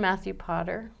 My friend Matthew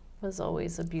Potter was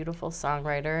always a beautiful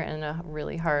songwriter and a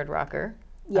really hard rocker.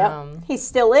 Yep, he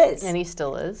still is. And he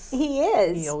still is. He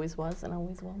is. He always was and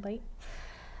always will be.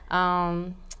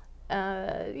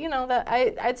 That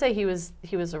I'd say he was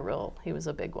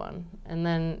a big one. And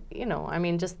then, I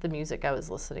mean, just the music I was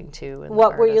listening to. And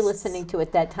what were you listening to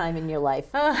at that time in your life?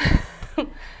 A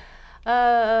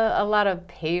lot of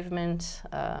Pavement,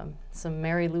 some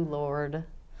Mary Lou Lord,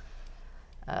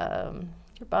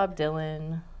 Bob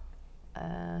Dylan.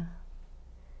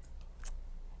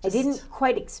 I didn't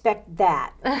quite expect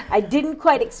that. I didn't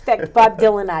quite expect Bob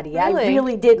Dylan out of you. Really? I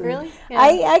really didn't. Really? Yeah.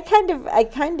 I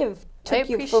kind of took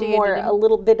you for more a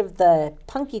little bit of the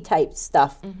punky type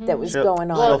stuff that was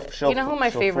going on. Well, you know who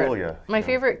my favorite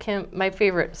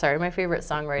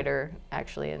songwriter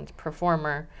actually and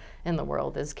performer in the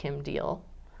world is Kim Deal.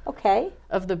 Okay.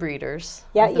 Of the Breeders.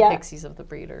 Yeah, the Pixies of the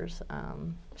Breeders.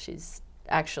 She's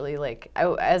actually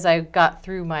as I got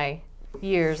through my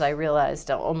years, I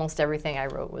realized almost everything I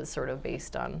wrote was sort of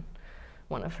based on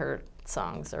one of her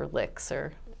songs or licks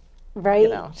or,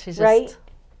 she's just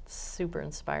super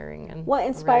inspiring. And what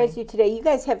inspires you today? You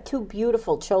guys have 2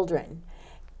 beautiful children.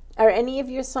 Are any of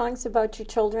your songs about your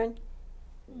children?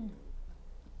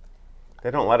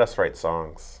 They don't let us write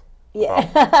songs. Yeah,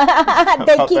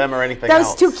 about them or anything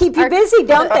else. Those 2 keep you busy,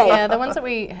 don't they? Yeah, the ones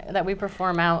that we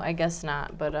perform out, I guess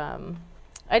not, but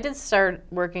I did start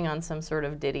working on some sort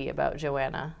of ditty about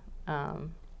Joanna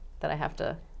that I have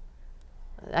to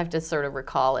sort of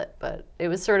recall it, but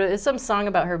it's some song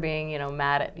about her being,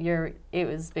 mad at it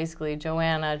was basically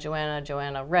Joanna,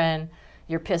 Wren,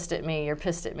 you're pissed at me, you're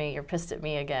pissed at me, you're pissed at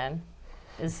me again,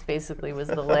 was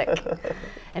the lick.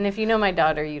 And if you know my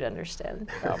daughter, you'd understand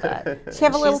all that. She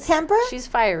have a little temper? She's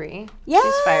fiery. Yeah.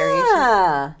 She's fiery.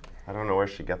 I don't know where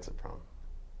she gets it from.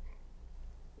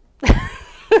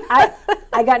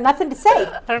 I got nothing to say.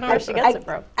 I don't know where she gets it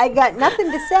from. I got nothing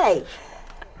to say.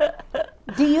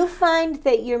 Do you find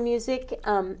that your music,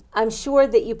 I'm sure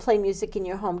that you play music in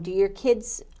your home. Do your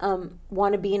kids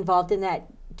want to be involved in that?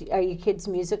 Are your kids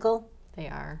musical? They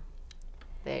are.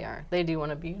 They do want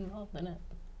to be involved in it.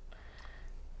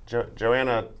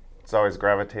 Joanna's always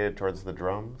gravitated towards the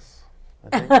drums,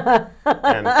 I think.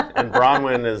 and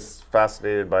Bronwyn is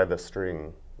fascinated by the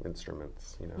string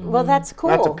instruments. Well, that's cool.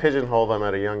 Not to pigeonhole them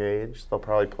at a young age. They'll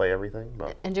probably play everything.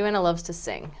 But. And Joanna loves to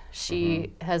sing.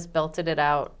 She has belted it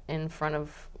out in front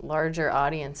of larger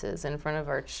audiences, in front of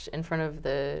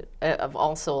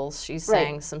All Souls. She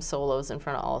sang some solos in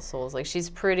front of All Souls. She's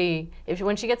pretty.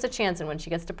 When she gets a chance and when she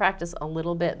gets to practice a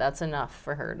little bit, that's enough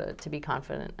for her to be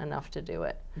confident enough to do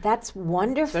it. That's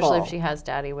wonderful. Especially if she has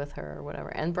Daddy with her or whatever.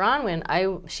 And Bronwyn,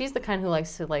 she's the kind who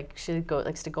likes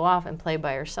to go off and play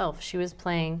by herself. She was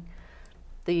playing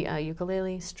the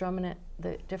ukulele, strumming it,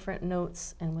 the different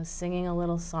notes, and was singing a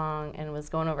little song and was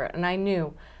going over it. And I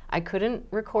knew I couldn't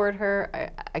record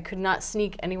her. I could not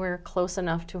sneak anywhere close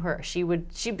enough to her. She'd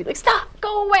be like, stop,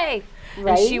 go away.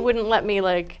 Right? And she wouldn't let me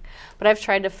but I've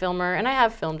tried to film her, and I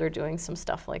have filmed her doing some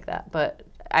stuff like that. But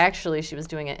she was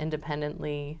doing it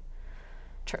independently,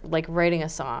 writing a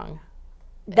song.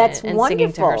 That's and wonderful.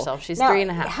 Singing to herself. She's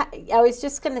 3.5. I was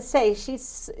just going to say,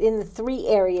 she's in the 3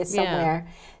 area somewhere.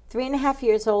 Yeah. 3.5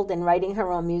 years old and writing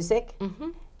her own music.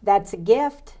 Mm-hmm. That's a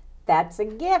gift. That's a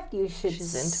gift. You should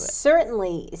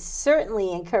certainly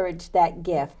encourage that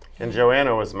gift. And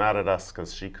Joanna was mad at us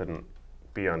because she couldn't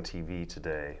be on TV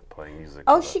today playing music.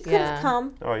 Oh, with us. she could have Yeah.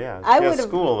 come. Oh yeah. I She has would've-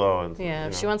 school though. And, Yeah,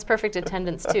 you she know. wants perfect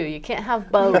attendance too. You can't have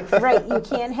both. Right, you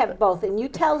can't have both. And you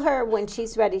tell her when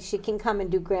she's ready, she can come and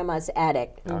do Grandma's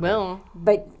attic. We will.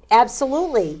 But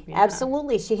absolutely, Yeah.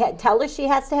 absolutely. Tell her she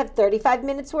has to have 35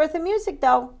 minutes worth of music,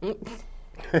 though.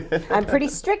 I'm pretty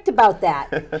strict about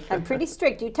that. I'm pretty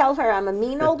strict. You tell her I'm a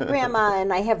mean old grandma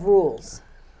and I have rules.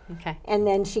 Okay. And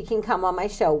then she can come on my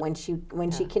show when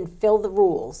she can fill the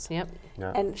rules. Yep.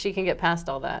 Yeah. And If she can get past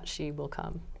all that, she will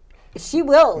come. she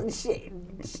will.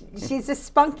 She's a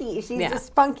spunky. She's Yeah. a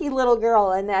spunky little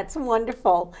girl, and that's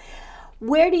wonderful.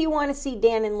 Where do you want to see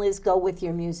Dan and Liz go with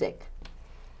your music?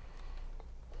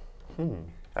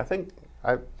 I think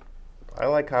I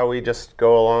like how we just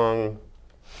go along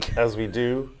as we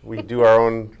do. We do our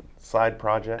own side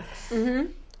projects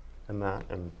and that,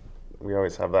 and we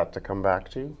always have that to come back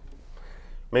to.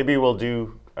 Maybe we'll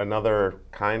do another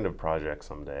kind of project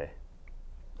someday.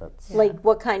 That's Like,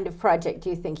 what kind of project do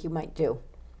you think you might do?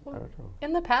 I don't know.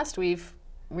 In the past, we've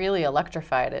really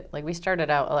electrified it. Like we started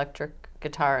out electric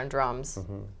guitar and drums.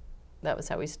 That was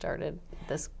how we started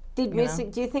this. Did you know.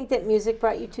 music? Do you think that music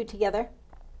brought you two together?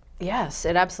 Yes,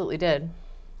 it absolutely did.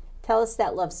 Tell us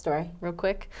that love story. Real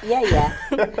quick. Yeah.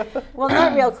 Well,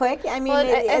 not real quick. I mean, Well,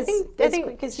 I as think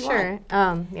quick as you sure.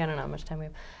 want. Yeah, I don't know how much time we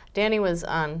have. Danny was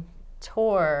on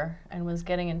tour and was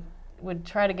would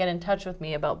try to get in touch with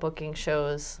me about booking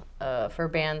shows for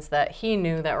bands that he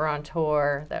knew that were on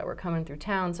tour that were coming through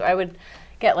town. So I would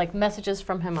get like messages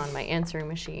from him on my answering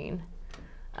machine,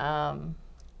 and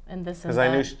this and Because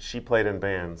I knew that. she played in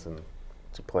bands and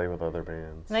to play with other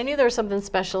bands. And I knew there was something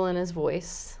special in his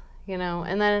voice, you know.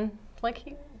 And then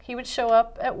like he would show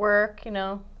up at work, you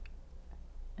know.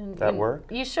 At work?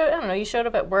 I don't know, you showed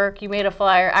up at work, you made a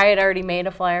flyer. I had already made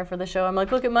a flyer for the show. I'm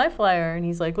like, look at my flyer. And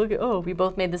he's like, we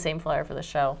both made the same flyer for the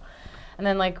show. And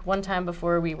then like one time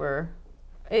before we were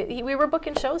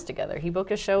booking shows together. He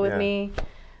booked a show with Yeah. me.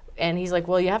 And he's like,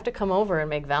 well, you have to come over and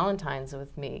make Valentines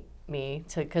with me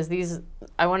because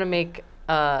I want to make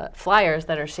flyers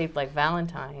that are shaped like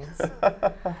Valentines.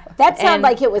 That sounded And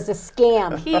like it was a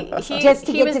scam. He Just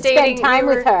to he get was to spend dating, time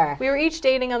with her. We were each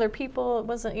dating other people. It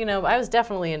wasn't, you know, I was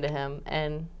definitely into him,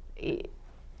 and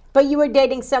But you were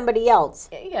dating somebody else.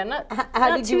 yeah, not how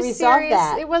not did you too resolve serious.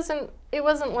 that? It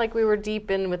wasn't like we were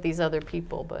deep in with these other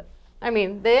people, but I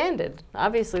mean, they ended.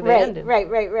 Obviously, they ended.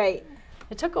 Right.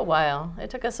 It took a while. It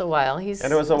took us a while. And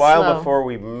it was a while slow. before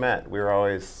we met. We were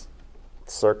always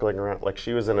circling around. Like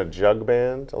she was in a jug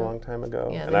band a long time ago,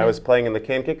 Yeah, and I was playing in the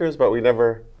Can Kickers, but we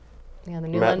never. Yeah, the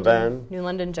met then. New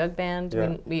London Jug Band.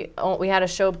 Yeah. We had a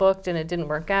show booked and it didn't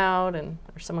work out, or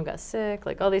someone got sick.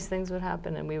 Like all these things would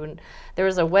happen, and we wouldn't. There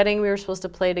was a wedding we were supposed to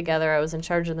play together. I was in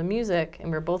charge of the music, and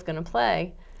we were both going to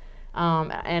play.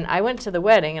 And I went to the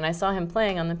wedding, and I saw him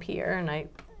playing on the pier, and I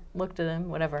looked at him,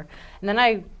 whatever. And then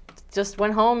I just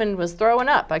went home and was throwing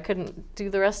up. I couldn't do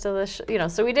the rest of the you know.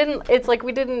 So we didn't. It's like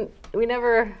we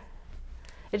never.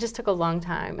 It just took a long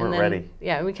time. Weren't and then, ready.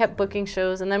 Yeah, we kept booking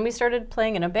shows, and then we started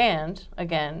playing in a band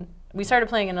again. We started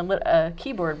playing in a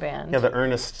keyboard band. Yeah, the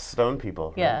Ernest Stone people.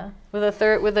 Right? Yeah, with a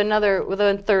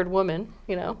third woman.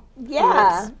 You know.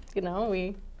 Yeah. You know,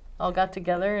 we all got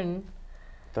together and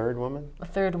Third woman. a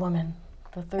third woman.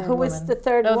 The third Who woman. was the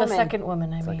third Oh, woman? the second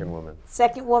woman. I mean. Second woman.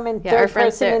 Second woman, Yeah, our third friend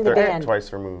person in the Sarah- band.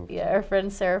 Twice removed. Yeah, our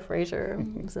friend Sarah Fraser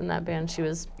was in that band. She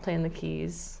was playing the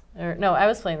keys. Or no, I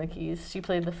was playing the keys. She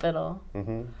played the fiddle.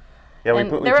 Mm-hmm. Yeah, we And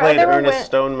played there were Ernest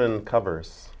Stoneman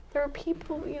covers. There were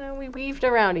people, you know, we weaved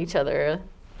around each other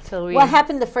till we. What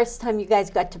happened the first time you guys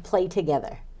got to play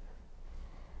together?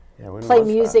 Yeah, when Play was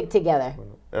that? music together?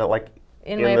 Like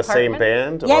In my the same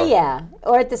apartment? band? Yeah, or- yeah.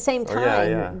 Or at the same Oh, time yeah,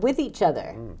 yeah. with each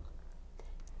other.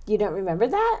 You don't remember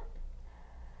that?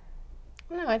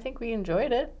 No, I think we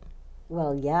enjoyed it.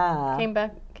 Well, yeah. Came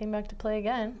back to play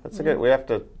again. That's a good. We have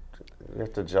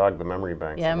to jog the memory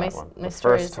banks. Yeah, on my that one. my The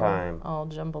stories first time. all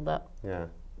jumbled up. Yeah.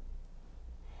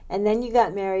 And then you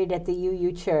got married at the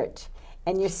UU church,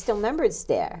 and you're still members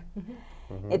there.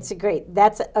 That's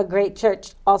a great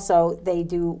church. Also, they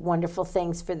do wonderful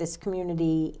things for this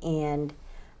community, and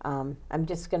I'm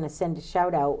just going to send a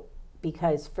shout out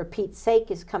because For Pete's Sake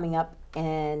is coming up,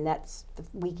 and that's the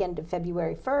weekend of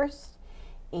February 1st,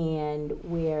 and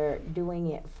we're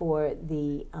doing it for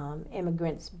the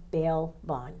immigrants' bail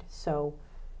bond. So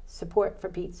support For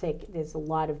Pete's Sake. There's a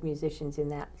lot of musicians in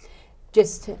that.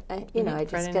 Just, I just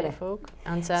Friday got Night Folk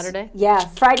on Saturday. Yeah,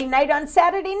 Friday night on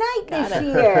Saturday night this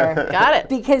year. Got it.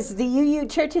 Because the UU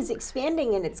church is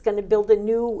expanding and it's going to build a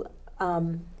new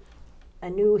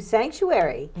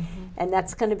sanctuary, and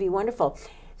that's going to be wonderful.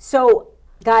 So,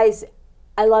 guys,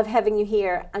 I love having you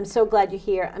here. I'm so glad you're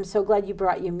here. I'm so glad you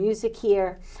brought your music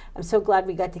here. I'm so glad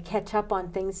we got to catch up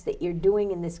on things that you're doing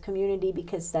in this community,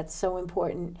 because that's so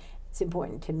important. It's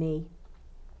important to me,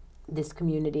 this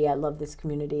community. I love this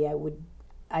community.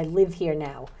 I live here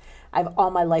now. I've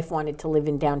all my life wanted to live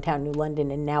in downtown New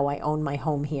London, and now I own my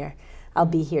home here. I'll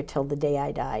be here till the day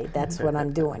I die. That's what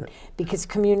I'm doing, because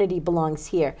community belongs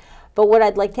here. But what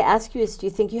I'd like to ask you is, do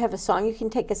you think you have a song you can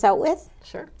take us out with?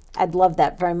 Sure. I'd love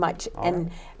that very much. All and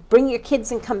right. Bring your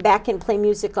kids and come back and play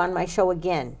music on my show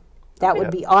again. That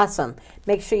would be awesome.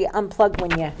 Make sure you unplug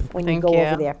when you go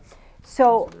over there.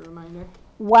 So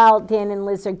while Dan and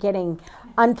Liz are getting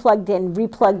unplugged and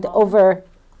replugged over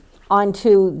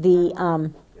onto the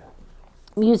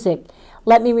music,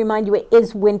 let me remind you, it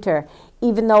is winter.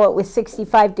 Even though it was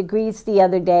 65 degrees the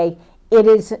other day, it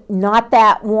is not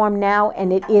that warm now,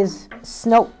 and it is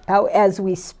snow out as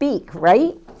we speak,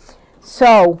 right?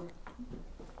 So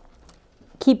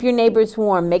keep your neighbors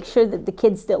warm. Make sure that the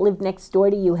kids that live next door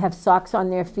to you have socks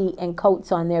on their feet and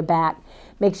coats on their back.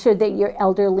 Make sure that your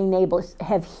elderly neighbors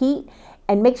have heat,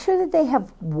 and make sure that they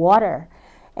have water,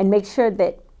 and make sure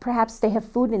that perhaps they have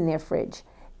food in their fridge.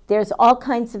 There's all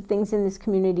kinds of things in this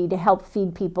community to help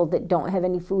feed people that don't have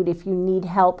any food. If you need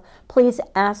help, please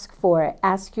ask for it.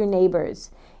 Ask your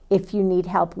neighbors if you need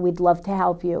help. We'd love to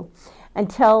help you.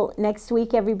 Until next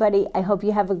week, everybody, I hope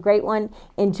you have a great one.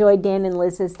 Enjoy Dan and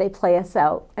Liz as they play us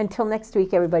out. Until next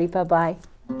week, everybody, bye-bye.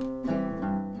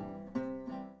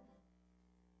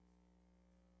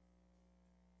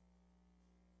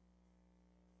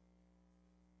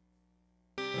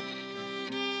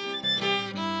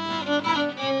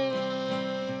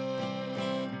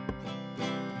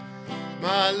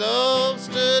 My love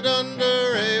stood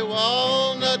under a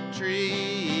walnut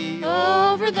tree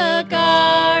Over the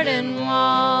garden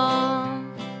wall,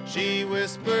 She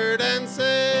whispered and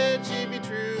said she'd be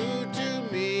true to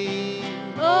me.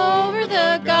 over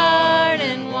the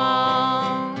garden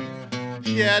wall.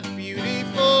 She had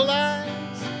beautiful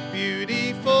eyes,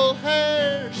 beautiful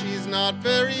hair. She's not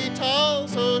very tall,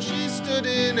 so she stood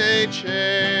in a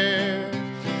chair.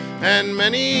 And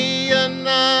many a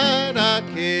night I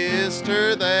kissed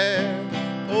her there,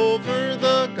 over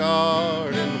the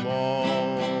garden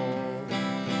wall.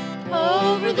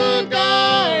 Over the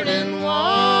garden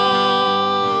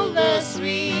wall, the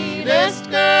sweetest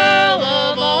girl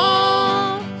of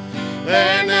all.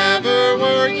 There never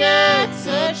were yet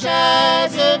such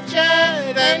eyes of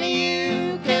jet, and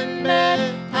you can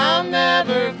bet I'll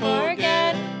never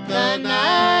forget the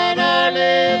night our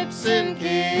lips and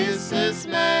kisses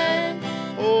met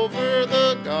over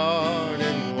the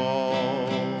garden wall.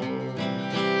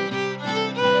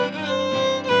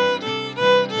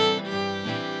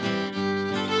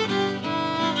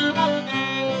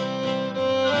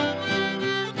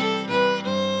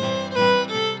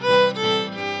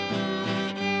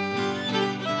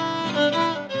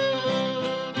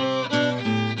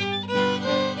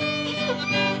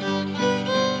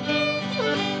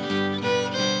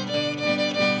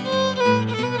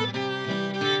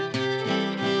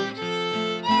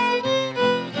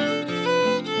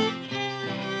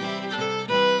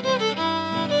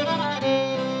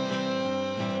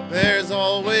 There's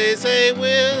always a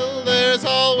will, there's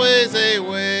always a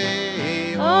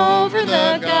way Over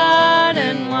the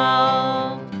garden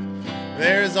wall,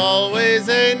 There's always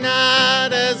a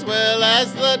night as well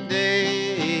as the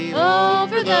day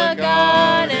over the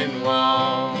garden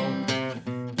wall.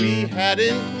 We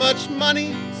hadn't much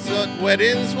money, so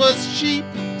weddings was cheap.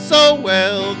 So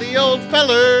well the old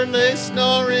feller lay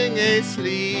snoring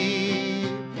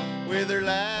asleep with her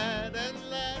last